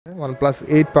OnePlus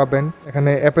 8 পাবেন,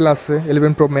 এখানে Apple আছে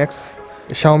 11 Pro Max,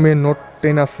 Xiaomi Note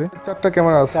 10 আছে, চারটা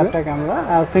ক্যামেরা আছে, চারটা ক্যামেরা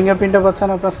আর ফিঙ্গারপ্রিন্টটা পাচ্ছেন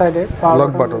আপনার সাইডে, পাওয়ার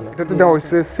লক বাটন। এটাতে দেওয়া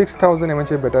হয়েছে 6000 mAh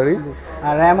এর ব্যাটারি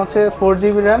আর RAM হচ্ছে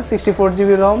 4GB RAM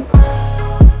 64GB ROM।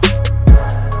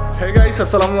 Hey guys,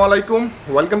 আসসালামু আলাইকুম,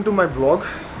 ওয়েলকাম টু মাই ব্লগ।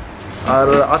 আর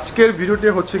আজকের ভিডিওটি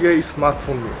হচ্ছে গিয়ে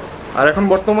স্মার্টফোন নিয়ে। আর এখন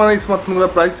বর্তমানে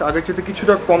স্মার্টফোনগুলোর প্রাইস আগের চেয়ে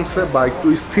কিছুটা কমছে বা একটু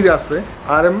স্থির আছে।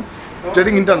 RM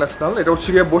ট্রেডিং ইন্টারন্যাশনাল, এটা হচ্ছে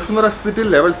গিয়ে বসুন্ধরা সিটির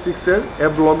লেভেল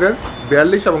 6-এর ব্লগের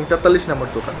 42 এবং 43 নম্বর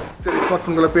দোকান।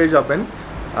 স্মার্টফোনগুলো পেয়ে যাবেন।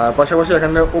 আর পাশাপাশি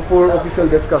এখানে ওপোর অফিসিয়াল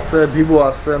ডেস্ক আছে, ভিভো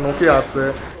আছে, নোকিয়া আছে,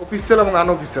 অফিসিয়াল এবং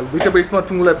আনঅফিসিয়াল দুইটা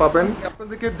স্মার্টফোনগুলো পাবেন।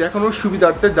 আপনাদেরকে দেখানোর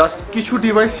সুবিধার্থে জাস্ট কিছু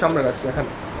ডিভাইস সামনে রাখছে এখানে।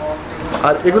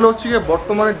 আর এগুলো হচ্ছে গিয়ে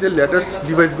বর্তমানে যে লেটেস্ট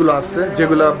ডিভাইসগুলো আছে,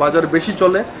 যেগুলো বাজার বেশি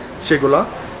চলে, সেগুলো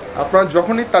আপনারা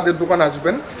যখনই তাদের দোকান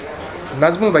আসবেন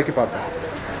নাজমুল ভাইকে পাবেন।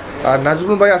 আর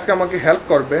নাজমুল ভাই আজকে আমাকে হেল্প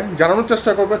করবে, জানানোর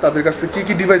চেষ্টা করবে তাদের কাছে কী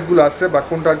কী ডিভাইসগুলো আছে বা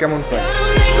কোনটা কেমন পায়।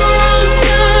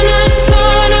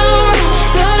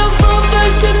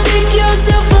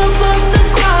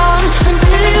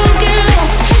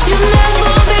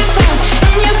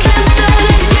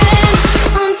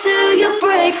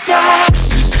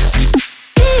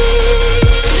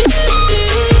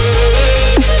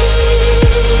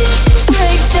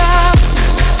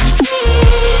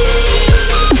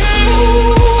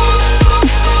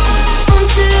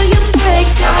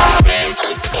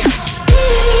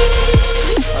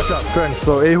 ফ্রেন্ডস,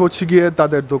 সো এই হচ্ছে গিয়ে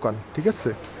তাদের দোকান, ঠিক আছে।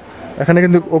 এখানে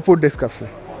কিন্তু ওপোর ডেস্ক আছে,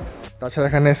 তাছাড়া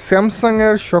এখানে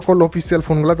স্যামসাংয়ের সকল অফিসিয়াল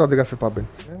ফোনগুলো তাদের কাছে পাবেন।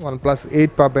 OnePlus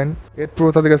 8 পাবেন, 8 Pro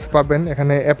তাদের কাছে পাবেন,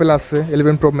 এখানে অ্যাপেল আছে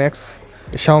 11 Pro Max,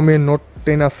 Xiaomi Note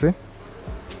 10 আছে,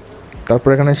 তারপর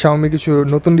এখানে Xiaomi কিছু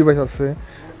নতুন ডিভাইস আছে,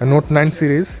 Note 9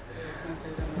 সিরিজ,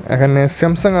 এখানে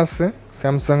স্যামসাং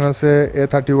আছে,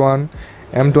 A31,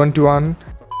 M21।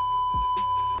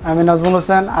 আমি Nazmul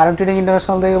Hossain, RM trading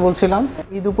international থেকে বলছিলাম।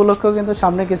 ঈদ উপলক্ষেও কিন্তু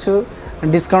সামনে কিছু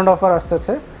ডিসকাউন্ট অফার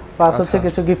আসতেছে, প্লাস হচ্ছে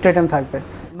কিছু গিফট আইটেম থাকবে।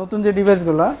 নতুন যে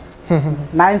ডিভাইসগুলো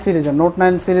 9 সিরিজের, Note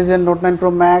 9 সিরিজের, Note 9 Pro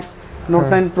Max, Note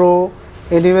 9 Pro,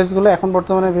 এই ডিভাইসগুলো এখন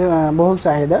বর্তমানে বহুল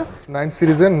চাহিদা। 9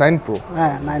 সিরিজের 9 Pro,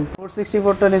 হ্যাঁ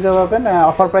 464টা নিতে পারবেন।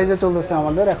 অফার প্রাইসে চলতেছে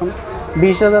আমাদের এখন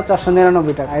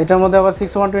 20,499 টাকা। এটার মধ্যে আবার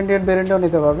 6128 ভ্যারিয়েন্টও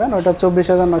নিতে পারবেন, ওটা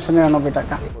 24,999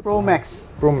 টাকা। Pro Max,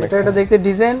 এটা দেখতে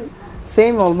ডিজাইন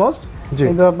সেম অলমোস্ট,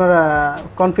 কিন্তু আপনার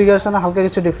কনফিগারেশনে হালকা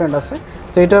কিছু ডিফারেন্ট আছে।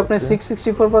 তো এটা আপনি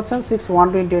 664 পাচ্ছেন,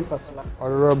 6128 পাচ্ছেন।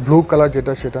 আর ব্লু কালার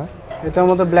যেটা, সেটা এটার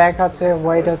মধ্যে ব্ল্যাক আছে,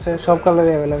 হোয়াইট আছে, সব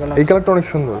কালারই अवेलेबल আছে। এই কালারটা অনেক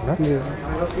সুন্দর না? জি জি।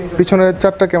 পিছনে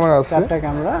চারটা ক্যামেরা আছে, চারটা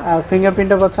ক্যামেরা আর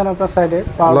ফিঙ্গারপ্রিন্টটা পাচ্ছেন আপনার সাইডে,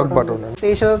 পাওয়ার লক বাটন।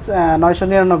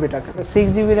 23,999 টাকা,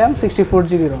 6GB RAM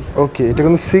 64GB ROM। ওকে, এটা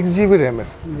কিন্তু 6GB RAM এর।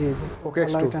 জি জি। ওকে,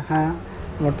 হ্যাঁ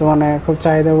বর্তমানে খুব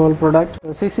চাহিদাবহুল প্রোডাক্ট।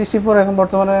 664 এখন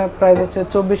বর্তমানে প্রাইস হচ্ছে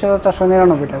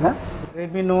 24,499 টাকা।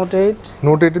 Redmi Note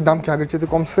 8 এর দাম কি আগের চেয়ে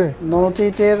কমছে? Note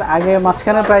 8 এর আগে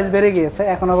মাঝখানে প্রাইস বেড়ে গিয়েছে,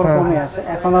 এখন আবার কমে আছে।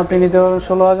 এখন আপনি নিতে পারবেন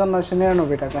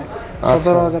 16,999 টাকায়,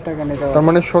 17,000 টাকা নিতে পারবেন। তার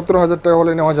মানে 17,000 টাকা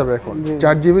হলে নেওয়া যাবে এখন।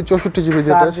 4GB 64GB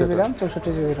যেটা, 4GB RAM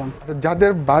 64GB ROM।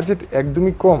 যাদের বাজেট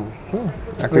একদমই কম,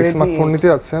 একটা স্মার্টফোন নিতে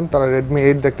যাচ্ছেন, তারা Redmi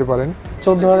 8 দেখতে পারেন,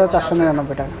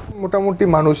 14,499 টাকা। মোটামুটি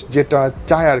মানুষ যেটা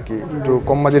চায় আর কি, একটু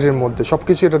কম বাজেটের মধ্যে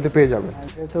সবকিছু এটাতে পেয়ে যাবেন।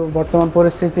 যেহেতু বর্তমান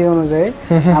পরিস্থিতি অনুযায়ী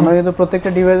আমরা কিন্তু প্রত্যেকটা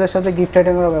ডিভাইসের সাথে গিফট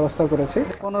আইটেমের ব্যবস্থা করেছি।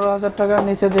 15,000 টাকার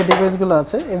নিচে যে ডিভাইসগুলো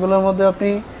আছে, এগুলোর মধ্যে আপনি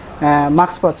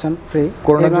মাস্ক পাচ্ছেন ফ্রি।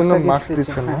 করোনার জন্য মাস্ক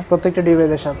দিচ্ছেন না? প্রত্যেকটা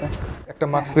ডিভাইসের সাথে একটা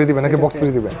মাস্ক ফ্রি দিবেন নাকি বক্স ফ্রি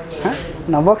দিবেন? হ্যাঁ,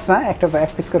 না বক্স না, এক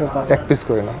পিস করে পাবেন। এক পিস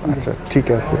করে না? আচ্ছা, ঠিক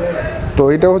আছে। তো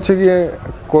এটা হচ্ছে গিয়ে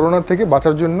করোনা থেকে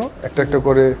বাঁচার জন্য একটা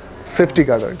করে সেফটি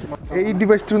কার্ড আর কি। এই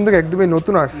ডিভাইসটির মধ্যে একদমই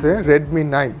নতুন আসছে Redmi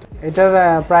 9। এটার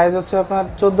প্রাইস হচ্ছে আপনার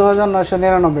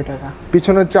 14,999 টাকা।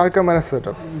 পিছনে 4 ক্যামেরা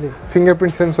সেটআপ, জি,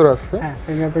 ফিঙ্গারপ্রিন্ট সেন্সর আছে, হ্যাঁ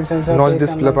ফিঙ্গারপ্রিন্ট সেন্সর, নচ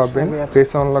ডিসপ্লে পাবেন,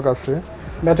 ফেস আনলক আছে,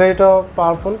 ব্যাটারিটাও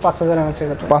পাওয়ারফুল, 5000 mAh এর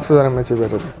ব্যাটারি। 5000 mAh এর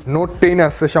ব্যাটারি। Note 10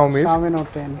 আছে Xiaomi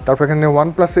Note 10। তারপর এখানে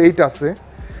OnePlus 8 আছে।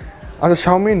 আচ্ছা,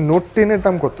 Xiaomi Note 10 এর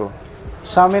দাম কত?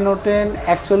 Xiaomi Note 10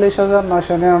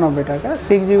 41,999 টাকা,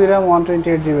 6GB RAM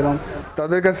 128GB ROM।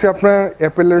 তাদের কাছে আপনার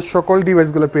অ্যাপেলের সকল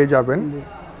ডিভাইসগুলো পেয়ে যাবেন।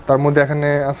 তার মধ্যে এখানে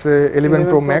আছে 11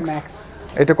 Pro Max।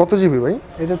 এটা কত জিবি ভাই?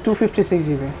 এটা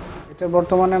 256GB। এটা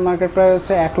বর্তমানে মার্কেট প্রাইস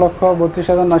হচ্ছে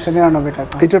 1,32,999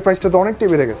 টাকা। এটার প্রাইসটা তো অনেকটাই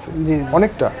বেড়ে গেছে। জি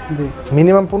অনেকটা, জি,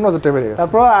 মিনিমাম 15,000 টাকা বেড়ে গেছে।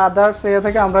 তারপর আদার্স এরিয়া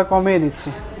থেকে আমরা কমিয়ে দিচ্ছি।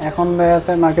 এখন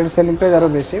আছে মার্কেট সেলিং প্রাইস আরো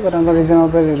বেশি, বাট আমরা রিজনেবল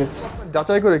প্রাইসে দিচ্ছি।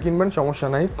 যাচাই করে কিনবেন, সমস্যা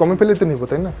নাই, কমে পেলে তো নিব,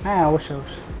 তাই না? হ্যাঁ অবশ্যই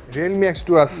অবশ্যই। Realme X2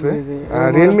 আছে,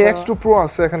 Realme X2 Pro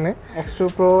আছে এখানে, X2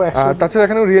 Pro, X2। তাছাড়া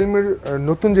এখানে Realme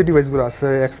নতুন যে ডিভাইসগুলো আছে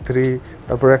X3,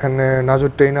 তারপর এখানে Nazo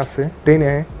 10 আছে,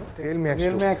 10A,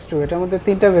 Realme X2 এটার মধ্যে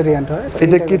তিনটা ভেরিয়েন্ট হয়।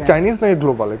 এটা কি চাইনিজ নাকি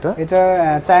গ্লোবাল? এটা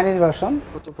চাইনিজ ভার্সন।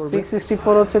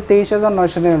 664 হচ্ছে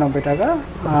 23,999 টাকা,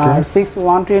 আর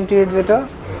 6128 যেটা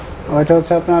ওইটা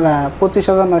হচ্ছে আপনার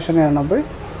 25,999,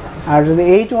 আর যদি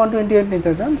 8128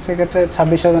 নিতে চান সেক্ষেত্রে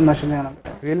 26,999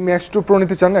 টাকা। Realme X2 Pro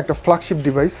নিতে চান একটা ফ্ল্যাগশিপ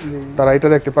ডিভাইস, তারা এটা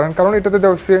দেখতে পারেন, কারণ এটাতে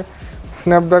দেওয়া হচ্ছে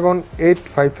স্ন্যাপড্রাগন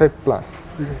 855 প্লাস।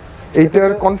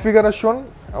 এইটার configuration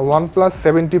OnePlus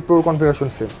 70 Pro configuration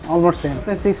same, almost same.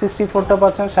 664টা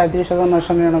পাচ্ছেন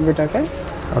 37,999 টাকায়,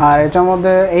 আর এটার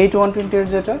মধ্যে 8128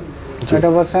 যেটা এটা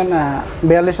পাচ্ছেন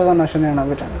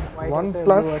 42,999 টাকা।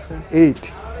 OnePlus 8,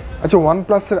 আচ্ছা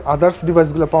OnePlus এর আদার্স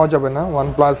ডিভাইসগুলো পাওয়া যাবে না?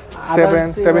 OnePlus 7,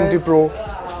 70 Pro,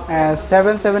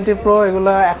 770 Pro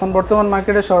এগুলো এখন বর্তমান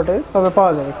মার্কেটে শর্টেজ, তবে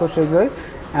পাওয়া যাবে খুব শীঘ্রই।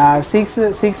 আর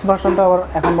 6 ভার্সনটা আবার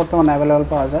এখন বর্তমানে অ্যাভেলেবল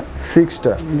পাওয়া যায়।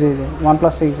 6টা? জি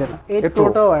OnePlus 6 যেটা 8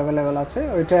 Proটাও অ্যাভেলেবল আছে,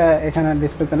 ওইটা এখানে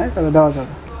ডিসপ্লেতে নাই, তবে দেওয়া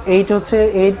যাবে। 8 হচ্ছে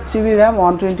 8GB RAM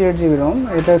 128GB ROM,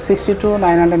 এটা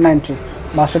 62,990,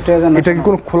 62,000। এটা কি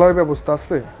কোনো খোলার ব্যবস্থা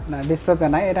আছে? না, ডিসপ্লেতে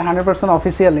নাই, এটা 100%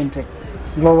 অফিসিয়াল ইনটেক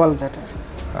গ্লোবাল যেটা।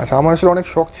 আচ্ছা, আমার আসলে অনেক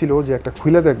শখ ছিল যে একটা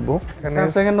খুলে দেখবো।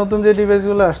 স্যামসাং এর নতুন যে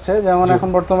ডিভাইসগুলো আসছে, যেমন এখন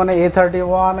বর্তমানে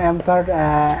A31,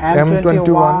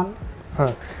 M21,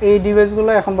 হ্যাঁ, এই ডিভাইসগুলো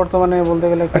এখন বর্তমানে বলতে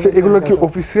গেলে। আচ্ছা, এগুলো কি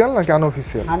অফিসিয়াল নাকি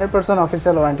আনঅফিসিয়াল? 100%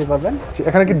 অফিসিয়াল ওয়ারেন্টি পাবেন।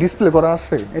 এখানে কি ডিসপ্লে করা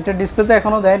আছে? এটা ডিসপ্লেতে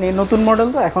এখনো দেয়নি, নতুন মডেল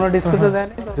তো এখনো ডিসপ্লেতে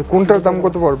দেয়নি। যে কোনটার দাম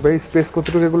কত পড়বে, স্পেস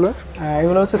কতটুকু এগুলো?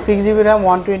 এগুলো হচ্ছে 6GB RAM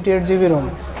 128GB ROM।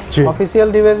 Official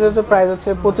ডিভাইসের হচ্ছে প্রাইস হচ্ছে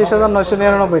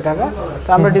 25,999 টাকা, তো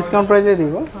আমরা ডিসকাউন্ট প্রাইসে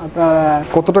দিব। আপনার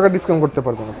কত টাকা ডিসকাউন্ট করতে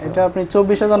পারবেন? এটা আপনি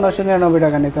 24,999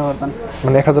 টাকা নিতে পারবেন,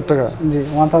 মানে 1000 টাকা। জি,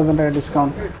 1000 টাকা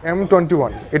ডিসকাউন্ট।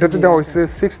 M21 এটাতে দেওয়া হয়েছে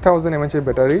 6000 mAh এর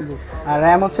ব্যাটারি, আর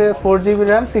RAM হচ্ছে 4GB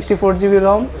RAM 64GB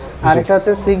ROM, আর এটা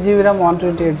হচ্ছে 6GB RAM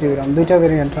 128GB ROM, দুইটা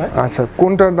ভেরিয়েন্ট হয়। আচ্ছা,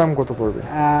 কোনটার দাম কত পড়বে?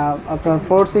 আপনার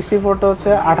 464টা হচ্ছে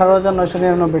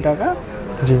 18,999 টাকা,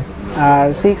 জি, আর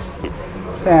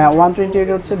 128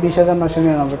 হচ্ছে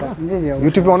 20,999 টাকা। জি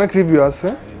ইউটিউবে অনেক রিভিউ আছে,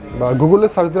 বা গুগলে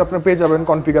সার্চ দিলে আপনারা পেয়ে যাবেন,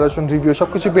 কনফিগারেশন রিভিউ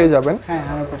সবকিছু পেয়ে যাবেন। হ্যাঁ,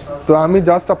 100%। তো আমি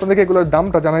জাস্ট আপনাদেরকে এগুলোর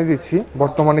দামটা জানাই দিচ্ছি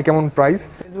বর্তমানে কেমন প্রাইস।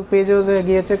 ফেসবুক পেজেও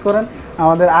গিয়ে চেক করেন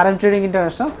আমাদের RM ট্রেডিং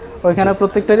ইন্টারন্যাশনাল, ওইখানে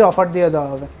প্রত্যেকটারই অফার দিয়ে দেওয়া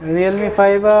হবে। Realme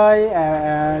 5i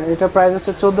এটা প্রাইস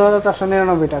হচ্ছে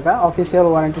 14,499 টাকা, অফিসিয়াল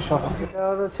ওয়ারেন্টি সহ। এটা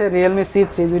হচ্ছে Realme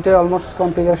C3, দুইটাই অলমোস্ট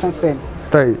কনফিগারেশন সেম।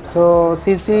 তাই? সো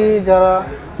C3 যারা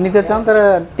নিতে চান তারা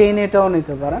 10 এটাও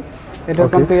নিতে পারেন, এটার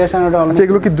কনফিগারেশন ওটা অলমোস্ট। আচ্ছা,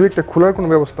 এগুলো কি দুই একটা খোলার কোনো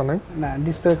ব্যবস্থা নাই? না,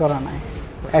 ডিসপ্লে করা নাই।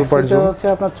 এটা হচ্ছে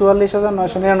আপনার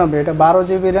 44,999, এটা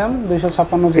 12GB RAM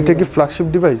 256GB। এটা কি ফ্ল্যাগশিপ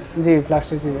ডিভাইস? জি,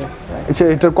 ফ্ল্যাগশিপ ডিভাইস। আচ্ছা,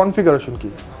 এটার কনফিগারেশন কি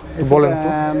বলেন তো?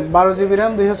 12GB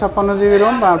RAM 256GB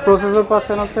ROM, আর প্রসেসর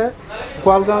পাচ্ছেন হচ্ছে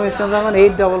Qualcomm Snapdragon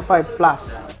 855 প্লাস।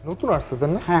 নতুন আসছে তাই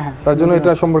না? হ্যাঁ, তার জন্য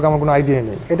এটা সম্পর্কে আমার কোনো আইডিয়া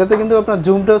নেই। এটাতে কিন্তু আপনার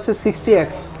জুমটা হচ্ছে 60x,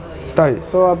 তাই?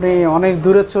 সো আপনি অনেক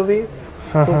দূরের ছবি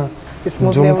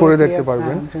জুম করে দেখতে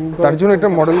পারবেন। তার জন্য এটা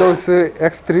মডেল হচ্ছে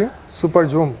X3 সুপার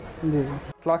জুম। জি,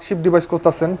 ফ্ল্যাগশিপ ডিভাইস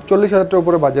করতেছেন 40,000 টাকার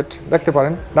উপরে বাজেট, দেখতে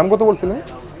পারেন। দাম কত বলছিলেন?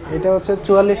 এটা হচ্ছে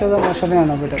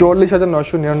 44,999 টাকা।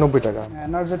 44,999 টাকা।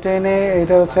 Narzo 10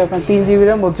 এটা হচ্ছে আপনার 3GB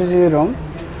RAM 32GB ROM,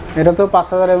 এটা তো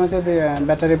 5000 mAh এর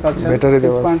ব্যাটারি পাচ্ছেন,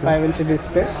 6.5 ইঞ্চি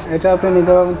ডিসপ্লে। এটা আপনি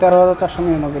নিতে পারবেন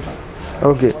 13,499 টাকা।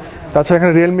 ওকে, তাছাড়া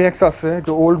এখানে Realme X আছে,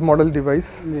 একটু ওল্ড মডেল ডিভাইস,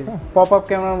 পপআপ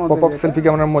ক্যামেরার মধ্যে, পপআপ সেলফি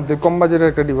ক্যামেরার মধ্যে, কম বাজেটের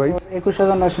একটা ডিভাইস।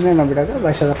 21,999 টাকা,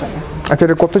 22,000 টাকা। আচ্ছা,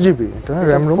 এটা কত জিবি? এটা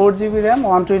RAM ROM 4GB RAM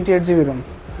 128GB ROM।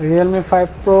 Realme 5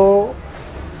 Pro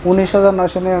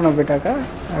 19,999 টাকা,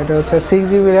 এটা হচ্ছে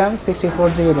 6GB RAM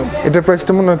 64GB ROM। এটার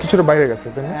প্রাইসটা মনে হয় কিছুটা বাইরে গেছে,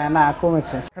 তাই না? না,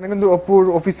 কমেছে। এখানে কিন্তু Oppoর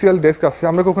অফিসিয়াল ডেস্ক আছে,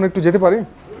 আমরা কখনো একটু যেতে পারি?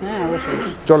 হ্যাঁ, অবশ্যই।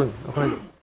 চলেন ওখানে।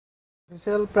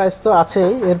 অফিসিয়াল প্রাইস তো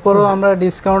আছেই, এরপরও আমরা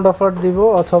ডিসকাউন্ট অফার দিব,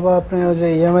 অথবা আপনি ওই যে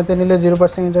ইএমআই তে নিলে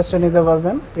 0% ইন্টারেস্টে নিতে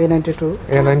পারবেন। A92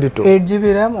 8GB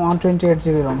RAM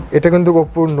 128GB ROM। এটা কিন্তু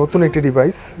Oppoর নতুন একটি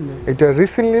ডিভাইস, এটা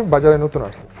রিসেন্টলি বাজারে নতুন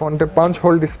আসছে। ফ্রন্টে 5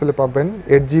 হোল ডিসপ্লে পাবেন,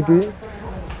 8GB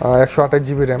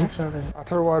 128GB RAM,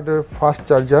 18 ওয়াটের fast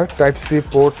charger, type C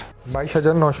port,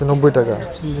 22,990 টাকা।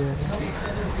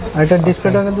 আর এটার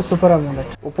ডিসপ্লেটা কিন্তু সুপার আমোলেড।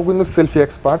 Oppo কিন্তু সেলফি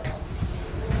এক্সপার্ট,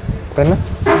 তাই না?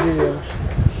 জি,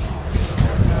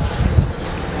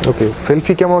 ওকে,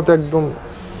 সেলফি ক্যামেরা তো একদম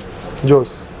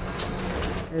জোস।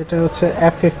 এটা হচ্ছে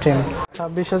F15,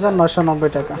 26,990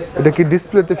 টাকা। এটা কি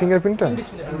ডিসপ্লেতে ফিঙ্গারপ্রিন্টটা?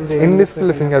 In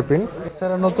display fingerprint.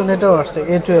 এছাড়া নতুন এটাও আসছে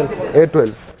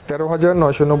A12,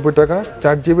 13,990 টাকা,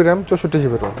 4GB RAM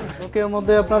 64GB ROM। ওকের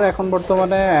মধ্যে আপনার এখন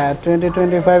বর্তমানে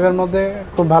 2025 এর মধ্যে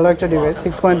খুব ভালো একটা ডিভাইস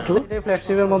 6.2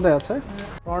 ফ্ল্যাগশিপের মধ্যে আছে।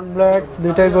 ফ্রন্ট ব্ল্যাক,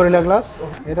 দুইটাই গরিলা গ্লাস।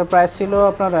 এটা প্রাইস ছিল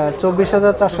আপনার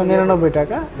 24,499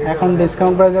 টাকা, এখন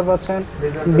ডিসকাউন্ট প্রাইসে পাচ্ছেন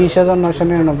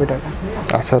 20,999 টাকা।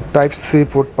 আচ্ছা, টাইপ সি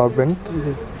পোর্ট পাবেন।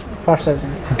 জি, ফাস্ট চার্জিং।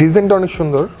 ডিজাইনটা অনেক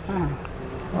সুন্দর। হ্যাঁ,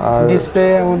 আর ডিসপ্লে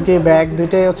এমনকি ব্যাগ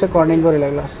দুইটাই হচ্ছে কর্নিং গরিলা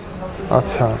গ্লাস।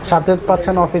 আচ্ছা, সাথে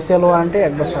পাচ্ছেন অফিসিয়াল ওয়ারেন্টি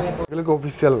 1 বছর। এগুলো কি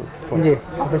অফিসিয়াল? জি,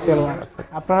 অফিসিয়াল ওয়ারেন্টি।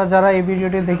 আপনারা যারা এই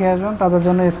ভিডিওটি দেখে আসবেন তাদের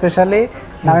জন্য স্পেশালি,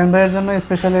 নাবিন ভাইয়ের জন্য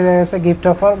স্পেশালি আছে গিফট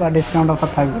অফার বা ডিসকাউন্ট অফার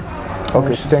থাকবে।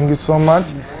 ওকে, thank you so much.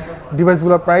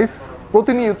 ডিভাইসগুলোর price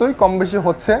প্রতিনিয়তই কম বেশি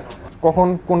হচ্ছে, কখন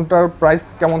কোনটার প্রাইস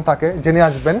কেমন থাকে জেনে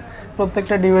আসবেন।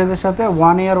 প্রত্যেকটা ডিভাইসের সাথে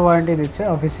 1 ইয়ার ওয়ারেন্টি দিচ্ছে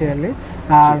অফিসিয়ালি,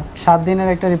 আর 7 দিনের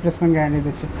একটা রিপ্লেসমেন্ট গ্যারান্টি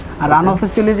দিচ্ছে। আর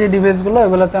আনঅফিসিয়ালি যে ডিভাইসগুলো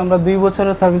এগুলোতে আমরা 2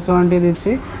 বছরের সার্ভিস ওয়ারেন্টি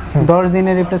দিচ্ছি, 10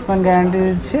 দিনের রিপ্লেসমেন্ট গ্যারান্টি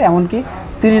দিচ্ছি, এমনকি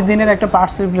 30 দিনের একটা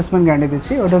পার্টস রিপ্লেসমেন্ট গ্যারান্টি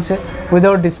দিচ্ছি। ওটা হচ্ছে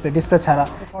উইদাউট ডিসপ্লে ছাড়া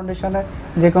কন্ডিশনে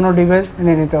যে কোনো ডিভাইস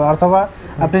নিয়ে নিতে হবে। অথবা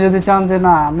আপনি যদি চান যে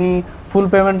না আমি ফুল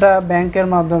পেমেন্টটা ব্যাংকের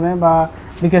মাধ্যমে বা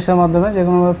বিকাশের মাধ্যমে যে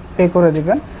কোনো পে করে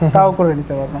দিবেন, তাও করে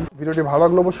নিতে পারবেন। ভিডিওটি ভালো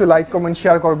লাগলে অবশ্যই লাইক কমেন্ট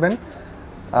শেয়ার করবেন,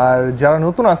 আর যারা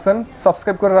নতুন আছেন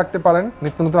সাবস্ক্রাইব করে রাখতে পারেন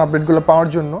নিত্য নতুন আপডেটগুলো পাওয়ার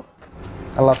জন্য।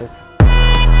 আল্লাহ হাফেজ।